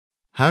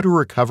How to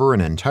recover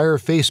an entire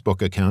Facebook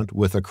account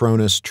with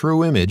Acronis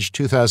True Image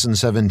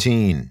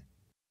 2017.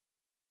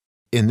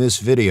 In this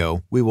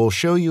video, we will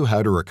show you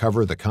how to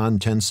recover the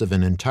contents of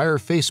an entire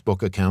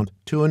Facebook account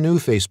to a new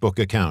Facebook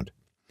account.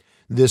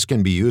 This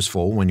can be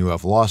useful when you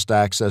have lost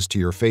access to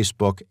your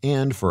Facebook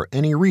and, for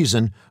any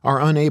reason,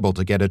 are unable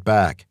to get it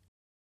back.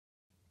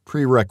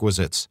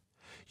 Prerequisites: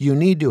 you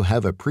need to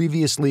have a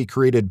previously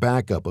created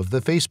backup of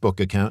the Facebook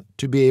account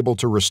to be able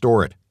to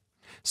restore it.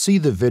 See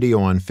the video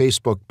on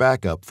Facebook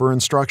Backup for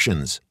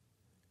instructions.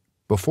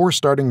 Before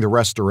starting the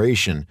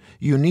restoration,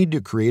 you need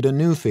to create a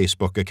new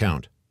Facebook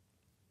account.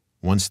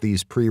 Once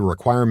these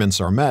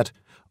pre-requirements are met,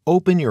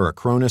 open your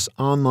Acronis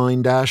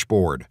online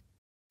dashboard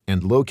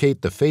and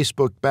locate the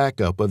Facebook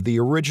backup of the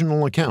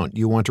original account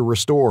you want to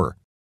restore.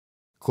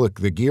 Click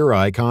the gear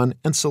icon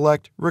and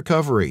select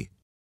Recovery.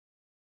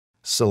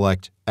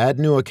 Select Add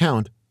New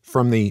Account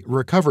from the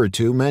Recover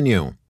To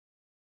menu.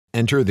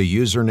 Enter the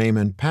username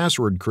and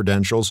password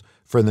credentials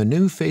for the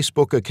new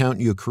Facebook account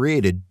you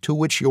created to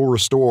which you'll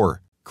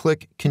restore.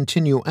 Click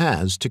Continue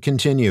As to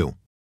continue.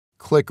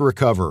 Click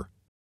Recover.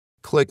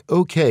 Click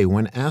OK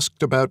when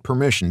asked about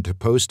permission to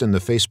post in the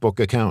Facebook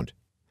account.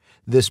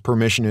 This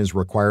permission is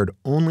required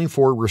only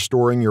for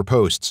restoring your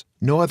posts.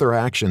 No other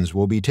actions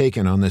will be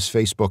taken on this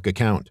Facebook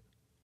account.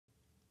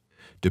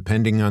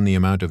 Depending on the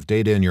amount of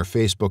data in your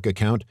Facebook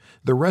account,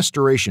 the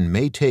restoration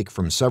may take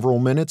from several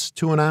minutes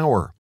to an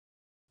hour.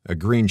 A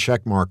green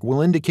checkmark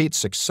will indicate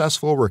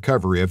successful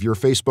recovery of your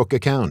Facebook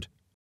account.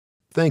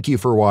 Thank you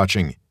for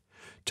watching.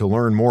 To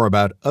learn more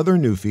about other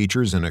new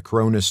features in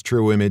Acronis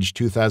True Image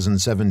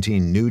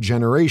 2017 New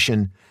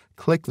Generation,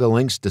 click the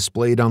links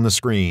displayed on the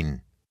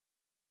screen.